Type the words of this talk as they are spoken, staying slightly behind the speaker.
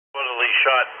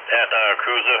shot at our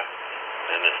cruiser,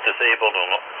 and it's disabled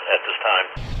at this time.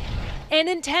 An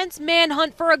intense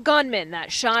manhunt for a gunman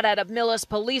that shot at a Millis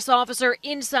police officer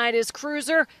inside his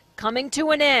cruiser coming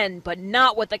to an end, but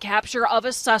not with the capture of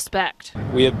a suspect.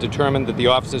 We have determined that the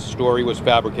officer's story was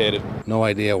fabricated. No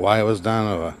idea why it was done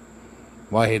or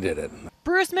why he did it.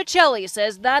 Bruce Michelli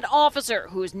says that officer,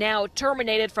 who's now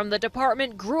terminated from the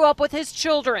department, grew up with his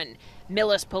children.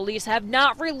 Millis police have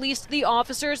not released the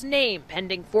officer's name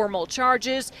pending formal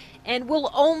charges and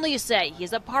will only say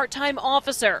he's a part-time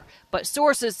officer. But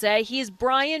sources say he's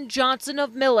Brian Johnson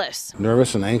of Millis.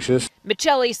 Nervous and anxious.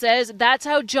 Michelli says that's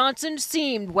how Johnson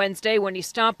seemed Wednesday when he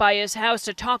stopped by his house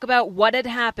to talk about what had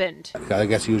happened. I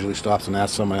guess he usually stops and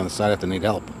asks somebody on the side if they need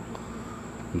help.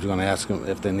 I was going to ask him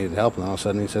if they needed help, and all of a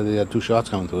sudden he said he had 2 shots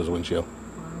coming through his windshield.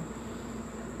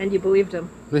 And you believed him?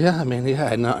 Yeah, I mean, I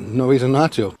had no reason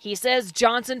not to. He says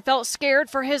Johnson felt scared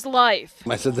for his life.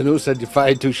 I said, the news said you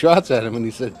fired 2 shots at him, and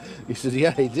he said,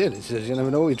 yeah, he did. He says, you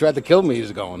never know, he tried to kill me,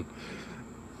 he's going.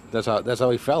 That's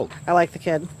how he felt. I like the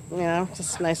kid,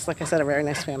 just nice, like I said, a very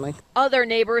nice family. Other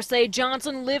neighbors say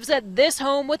Johnson lives at this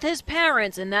home with his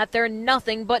parents and that they're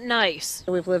nothing but nice.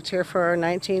 We've lived here for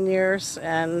 19 years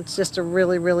and just a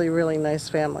really, really, really nice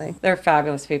family. They're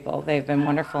fabulous people. They've been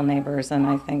wonderful neighbors, and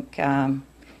I think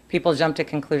people jump to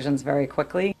conclusions very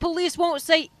quickly. Police won't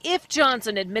say if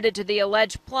Johnson admitted to the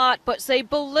alleged plot, but say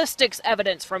ballistics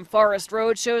evidence from Forest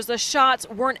Road shows the shots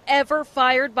weren't ever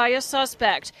fired by a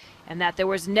suspect and that there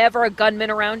was never a gunman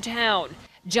around town.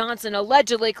 Johnson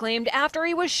allegedly claimed after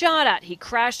he was shot at, he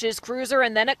crashed his cruiser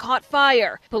and then it caught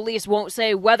fire. Police won't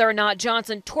say whether or not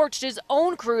Johnson torched his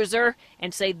own cruiser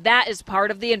and say that is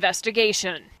part of the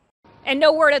investigation. And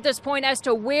no word at this point as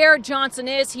to where Johnson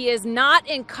is. He is not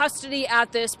in custody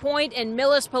at this point, and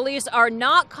Millis police are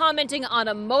not commenting on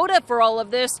a motive for all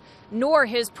of this, nor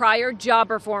his prior job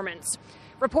performance.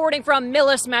 Reporting from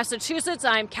Millis, Massachusetts,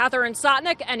 I'm Catherine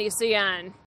Sotnick, NECN.